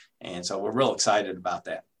there. And so we're real excited about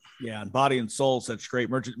that. Yeah. And Body and Soul, such great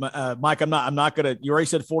merchant. Mike, I'm not going to, you already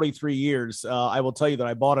said 43 years. I will tell you that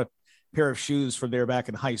I bought a pair of shoes from there back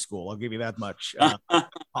in high school. I'll give you that much.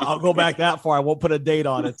 I'll go back that far. I won't put a date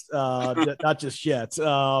on it. Not just yet.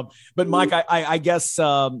 But Mike, I guess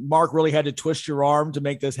Mark really had to twist your arm to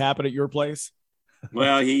make this happen at your place.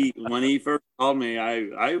 Well, when he first called me,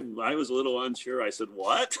 I was a little unsure. I said,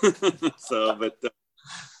 what? But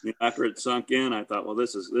after it sunk in, I thought, well,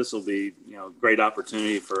 this will be, a great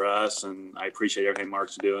opportunity for us. And I appreciate everything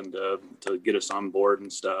Mark's doing to get us on board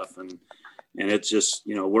and stuff. And it's just,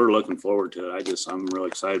 we're looking forward to it. I'm really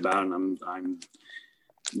excited about it. And I'm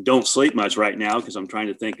don't sleep much right now because I'm trying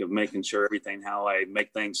to think of making sure how I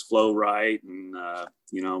make things flow right. And,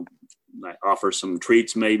 I offer some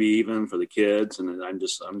treats maybe even for the kids. And I'm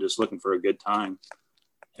just looking for a good time.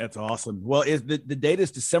 That's awesome. Well, the date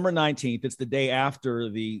is December 19th. It's the day after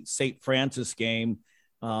the St. Francis game.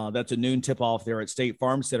 That's a noon tip off there at State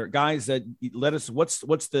Farm Center. Guys, let us, what's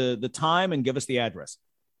the time and give us the address.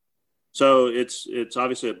 So it's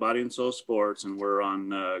obviously at Body and Soul Sports, and we're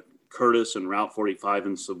on Curtis and Route 45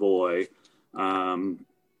 in Savoy,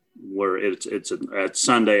 where it's at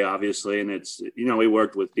Sunday, obviously. And it's, we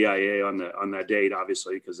worked with DIA on that date,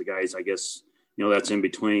 obviously, because the guys, I guess, that's in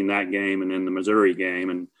between that game and then the Missouri game.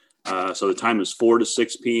 And so the time is 4 to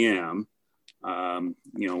 6 p.m.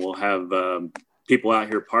 We'll have people out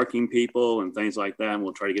here parking people and things like that. And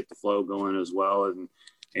we'll try to get the flow going as well.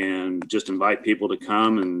 And just invite people to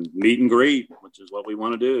come and meet and greet, which is what we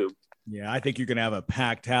want to do. Yeah, I think you're going to have a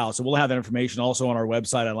packed house. And we'll have that information also on our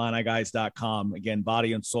website at IlliniGuys.com. Again,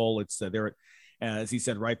 Body and Soul. It's there, as he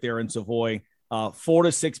said, right there in Savoy, 4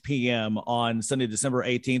 to 6 p.m. on Sunday, December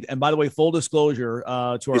 18th. And by the way, full disclosure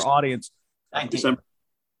to our audience. December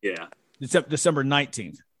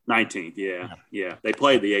 19th. 19th. Yeah. They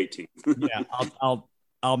played the 18th. Yeah,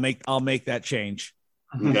 I'll make that change.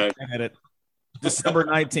 Okay. Edit. December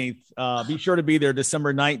 19th. Be sure to be there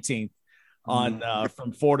December 19th on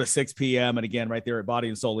from 4 to 6 p.m. And again, right there at Body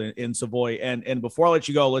and Soul in Savoy. And before I let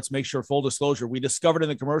you go, let's make sure, full disclosure, we discovered in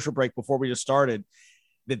the commercial break before we just started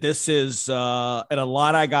that this is an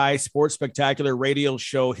Illini Guys Sports Spectacular radio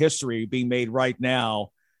show history being made right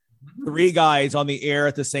now. 3 guys on the air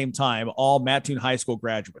at the same time, all Mattoon High School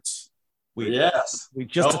graduates. We just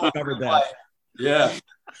discovered that. Yeah.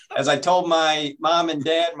 As I told my mom and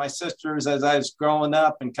dad, my sisters, as I was growing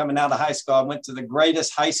up and coming out of high school, I went to the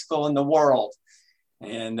greatest high school in the world.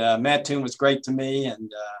 And Mattoon was great to me.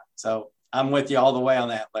 And so I'm with you all the way on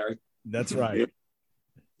that, Larry. That's right.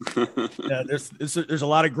 Yeah, there's a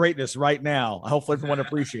lot of greatness right now. Hopefully everyone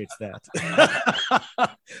appreciates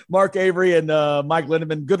that. Mark Avery and Mike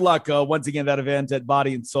Lindeman, good luck once again that event at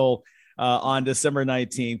Body and Soul on December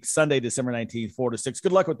 19th, Sunday, December 19th, 4 to 6.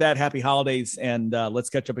 Good luck with that. Happy holidays, and let's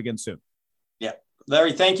catch up again soon. Yeah.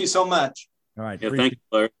 Larry, thank you so much. All right. Yeah, thank you,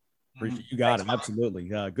 Larry. You got it. Absolutely.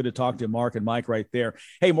 Good to talk to Mark and Mike right there.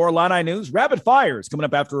 Hey, more Illini news. Rapid Fire is coming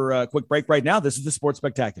up after a quick break right now. This is the Sports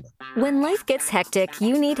Spectacular. When life gets hectic,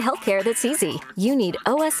 you need healthcare that's easy. You need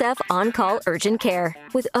OSF On-Call Urgent Care.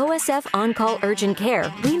 With OSF On-Call Urgent Care,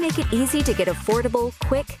 we make it easy to get affordable,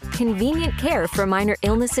 quick, convenient care for minor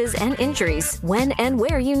illnesses and injuries when and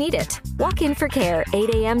where you need it. Walk in for care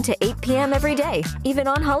 8 a.m. to 8 p.m. every day, even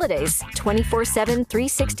on holidays. 24/7,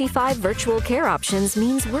 365 virtual care options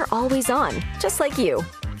means we're always on, just like you.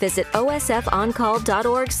 Visit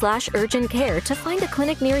osfoncall.org/urgent care to find a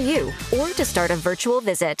clinic near you or to start a virtual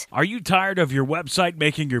visit. Are you tired of your website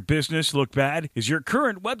making your business look bad? Is your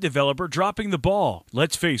current web developer dropping the ball?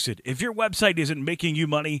 Let's face it, if your website isn't making you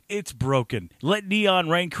money, it's broken. Let Neon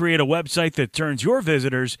Rain create a website that turns your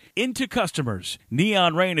visitors into customers.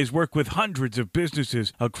 Neon Rain has worked with hundreds of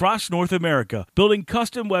businesses across North America, building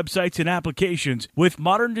custom websites and applications with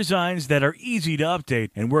modern designs that are easy to update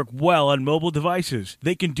and work well on mobile devices.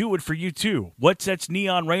 They can do it for you too. What sets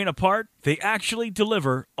Neon Rain apart? They actually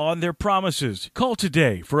deliver on their promises. Call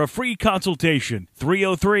today for a free consultation.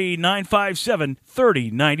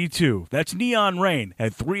 303-957-3092. That's Neon Rain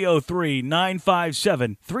at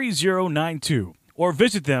 303-957-3092. Or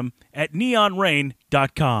visit them at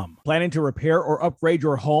neonrain.com. Planning to repair or upgrade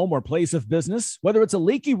your home or place of business? Whether it's a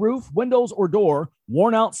leaky roof, windows, or door,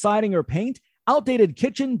 worn out siding or paint, outdated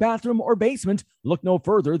kitchen, bathroom, or basement, look no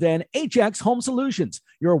further than HX Home Solutions,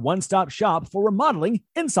 your one-stop shop for remodeling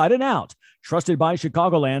inside and out. Trusted by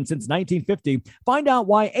Chicagoland since 1950, find out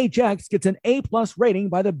why HX gets an A+ rating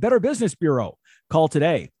by the Better Business Bureau. Call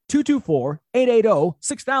today,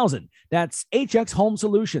 224-880-6000. That's HX Home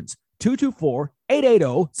Solutions,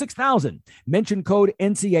 224-880-6000. Mention code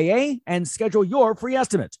NCAA and schedule your free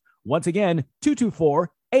estimate. Once again,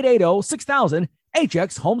 224-880-6000,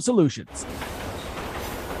 HX Home Solutions.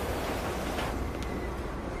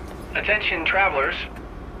 Attention travelers.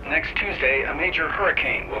 Next Tuesday, a major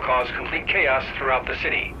hurricane will cause complete chaos throughout the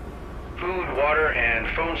city. Food, water, and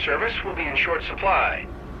phone service will be in short supply.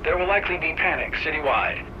 There will likely be panic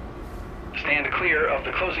citywide. Stand clear of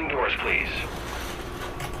the closing doors, please.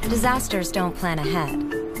 Disasters don't plan ahead.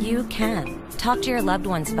 You can. Talk to your loved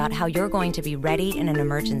ones about how you're going to be ready in an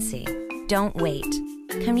emergency. Don't wait.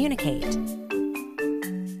 Communicate.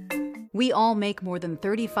 We all make more than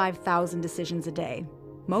 35,000 decisions a day.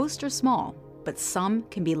 Most are small, but some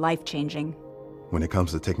can be life-changing. When it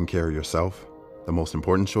comes to taking care of yourself, the most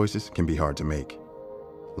important choices can be hard to make.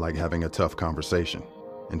 Like having a tough conversation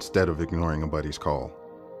instead of ignoring a buddy's call.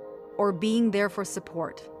 Or being there for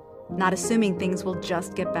support, not assuming things will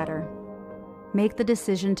just get better. Make the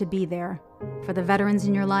decision to be there for the veterans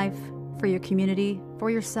in your life, for your community,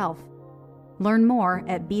 for yourself. Learn more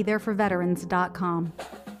at BeThereForVeterans.com.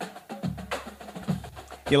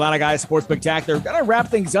 The Illini Guys Sports Spectacular. Going to wrap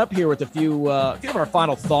things up here with a few of our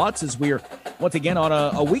final thoughts as we're once again on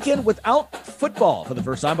a weekend without football for the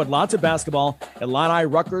first time, but lots of basketball. Illini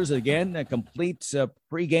Rutgers, again, a complete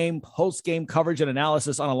pregame, postgame coverage and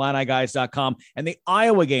analysis on IlliniGuys.com. And the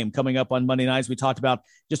Iowa game coming up on Monday nights we talked about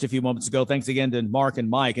just a few moments ago. Thanks again to Mark and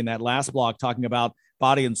Mike in that last block talking about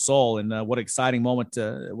Body and Soul and what an exciting moment,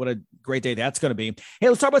 what a great day that's going to be. Hey,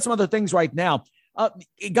 let's talk about some other things right now.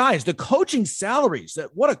 Guys, the coaching salaries,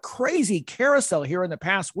 what a crazy carousel here in the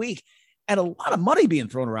past week, and a lot of money being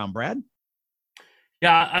thrown around, Brad.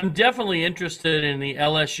 Yeah, I'm definitely interested in the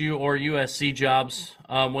LSU or USC jobs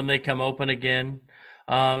when they come open again.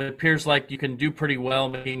 It appears like you can do pretty well,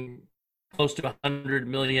 making close to $100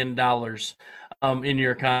 million. in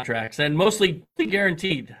your contracts, and mostly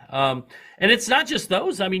guaranteed. And it's not just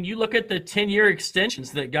those. I mean, you look at the 10-year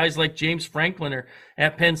extensions that guys like James Franklin are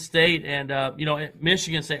at Penn State and at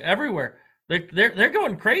Michigan State, everywhere. They're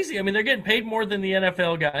going crazy. I mean, they're getting paid more than the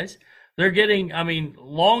NFL guys. They're getting,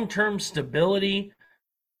 long-term stability.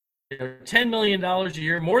 $10 million a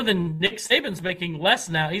year, more than Nick Saban's making less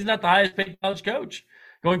now. He's not the highest paid college coach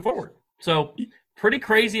going forward. So pretty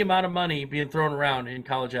crazy amount of money being thrown around in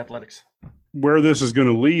college athletics. Where this is going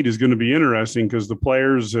to lead is going to be interesting because the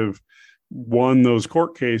players have won those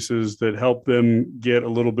court cases that help them get a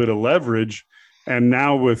little bit of leverage. And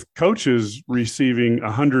now with coaches receiving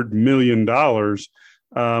 $100 million,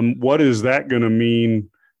 what is that going to mean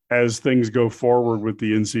as things go forward with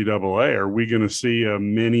the NCAA? Are we going to see a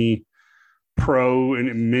mini pro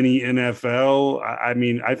and mini NFL?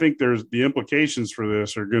 I think there's the implications for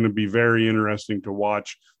this are going to be very interesting to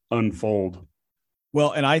watch unfold.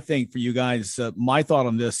 Well, and I think for you guys, my thought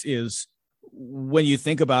on this is when you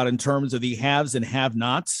think about in terms of the haves and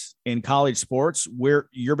have-nots in college sports, where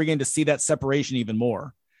you're beginning to see that separation even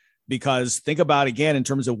more, because think about again in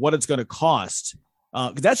terms of what it's going to cost.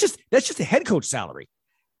 That's just a head coach salary.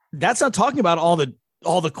 That's not talking about all the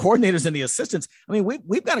coordinators and the assistants. I mean,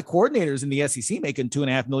 we've got coordinators in the SEC making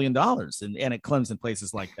 $2.5 million and at Clemson,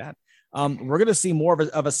 places like that. We're going to see more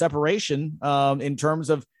of a separation in terms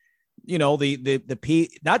of, the P,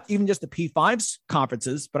 not even just the P5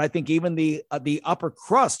 conferences, but I think even the upper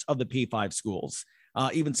crust of the P5 schools,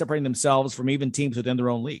 even separating themselves from even teams within their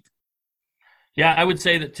own league. Yeah, I would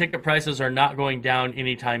say that ticket prices are not going down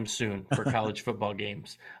anytime soon for college football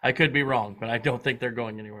games. I could be wrong, but I don't think they're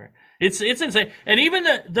going anywhere. It's insane. And even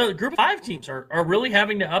the Group 5 teams are really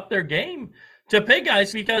having to up their game to pay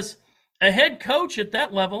guys because a head coach at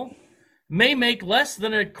that level may make less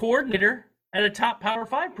than a coordinator at a top Power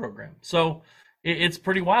 5 program. So it's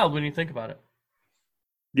pretty wild when you think about it.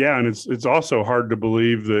 Yeah, and it's also hard to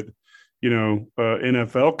believe that,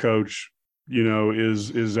 NFL coach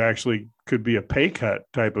is actually could be a pay cut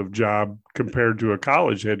type of job compared to a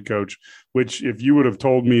college head coach, which if you would have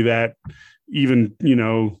told me that even,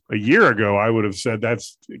 a year ago, I would have said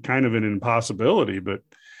that's kind of an impossibility, but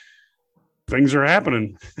things are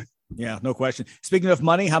happening. Yeah, no question. Speaking of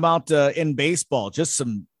money, how about in baseball? Just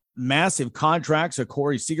some massive contracts.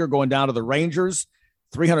 Corey Seager going down to the Rangers,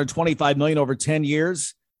 $325 million over 10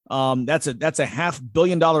 years. That's a $500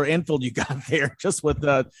 million infield you got there just with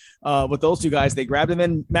those two guys. They grabbed him,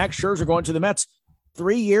 and Max Scherzer going to the Mets.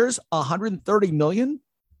 3 years, $130 million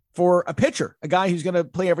for a pitcher, a guy who's going to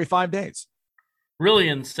play every 5 days. Really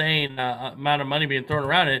insane amount of money being thrown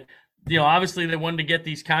around it. Obviously they wanted to get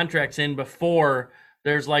these contracts in before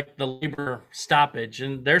there's like the labor stoppage,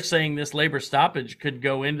 and they're saying this labor stoppage could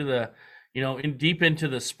go into the, deep into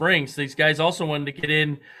the spring. So these guys also wanted to get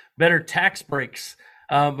in better tax breaks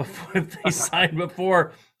before they signed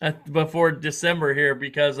before December here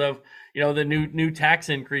because of the new tax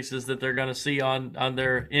increases that they're going to see on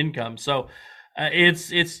their income. So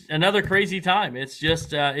it's another crazy time. It's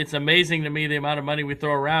just it's amazing to me the amount of money we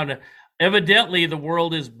throw around. Evidently, the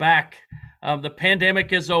world is back. The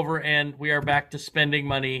pandemic is over, and we are back to spending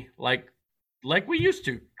money like we used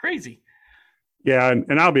to. Crazy. Yeah,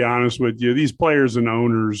 and I'll be honest with you, these players and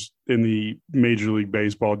owners in the Major League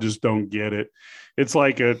Baseball just don't get it. It's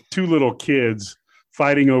like two little kids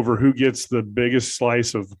fighting over who gets the biggest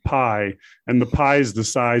slice of pie, and the pie is the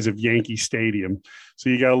size of Yankee Stadium. So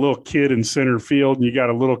you got a little kid in center field, and you got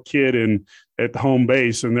a little kid at home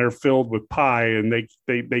base, and they're filled with pie, and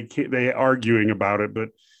they arguing about it. But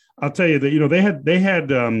I'll tell you that they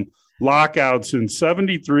had lockouts in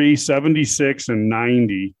 73, 76, and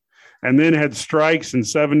 90. And then had strikes in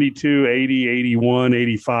 72, 80, 81,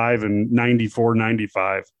 85, and 94,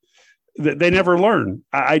 95. They never learn.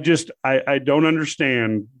 I don't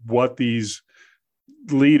understand what these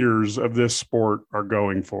leaders of this sport are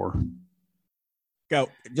going for. Go.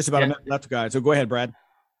 Just about a minute left, guys. So go ahead, Brad.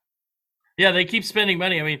 Yeah, they keep spending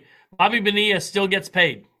money. I mean, Bobby Bonilla still gets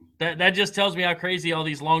paid. That just tells me how crazy all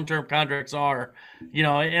these long-term contracts are.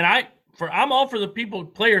 And I'm all for the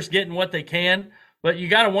players getting what they can. But you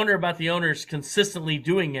got to wonder about the owners consistently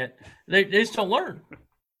doing it. They just don't learn.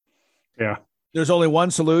 Yeah. There's only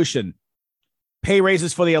one solution. Pay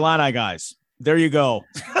raises for the Illini guys. There you go.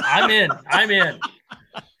 I'm in.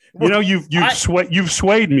 You've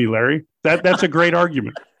swayed me, Larry. That's a great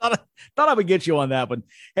argument. Thought I would get you on that one.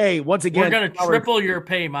 Hey, once again. We're going to triple your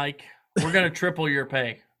pay, Mike. We're going to triple your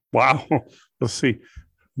pay. Wow. Let's see.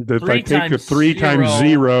 If I take the 3 times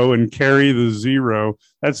 0 and carry the 0,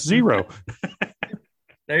 that's 0.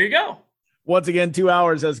 There you go. Once again, 2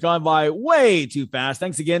 hours has gone by way too fast.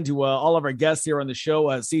 Thanks again to all of our guests here on the show.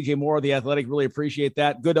 CJ Moore of The Athletic, really appreciate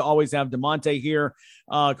that. Good to always have DeMonte here.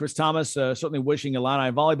 Chris Thomas, certainly wishing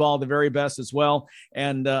Illini volleyball the very best as well.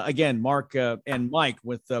 And again, Mark and Mike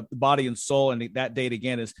with Body and Soul. And that date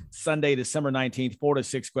again is Sunday, December 19th, 4 to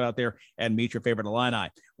 6. Go out there and meet your favorite Illini.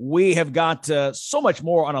 We have got so much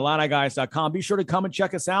more on IlliniGuys.com. Be sure to come and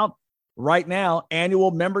check us out. Right now,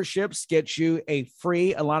 annual memberships get you a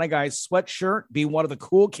free Illini Guys sweatshirt. Be one of the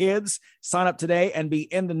cool kids. Sign up today and be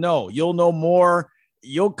in the know. You'll know more.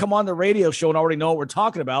 You'll come on the radio show and already know what we're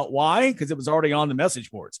talking about. Why? Because it was already on the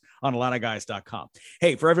message boards on IlliniGuys.com.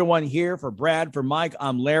 Hey, for everyone here, for Brad, for Mike,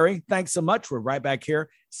 I'm Larry. Thanks so much. We're right back here.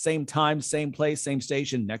 Same time, same place, same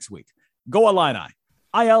station next week. Go Illini.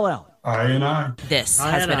 ILL. I. This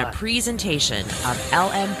has been a presentation of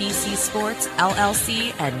LMBC Sports,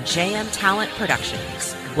 LLC, and JM Talent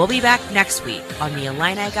Productions. We'll be back next week on the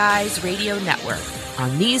Illini Guys Radio Network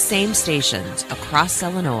on these same stations across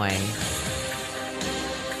Illinois.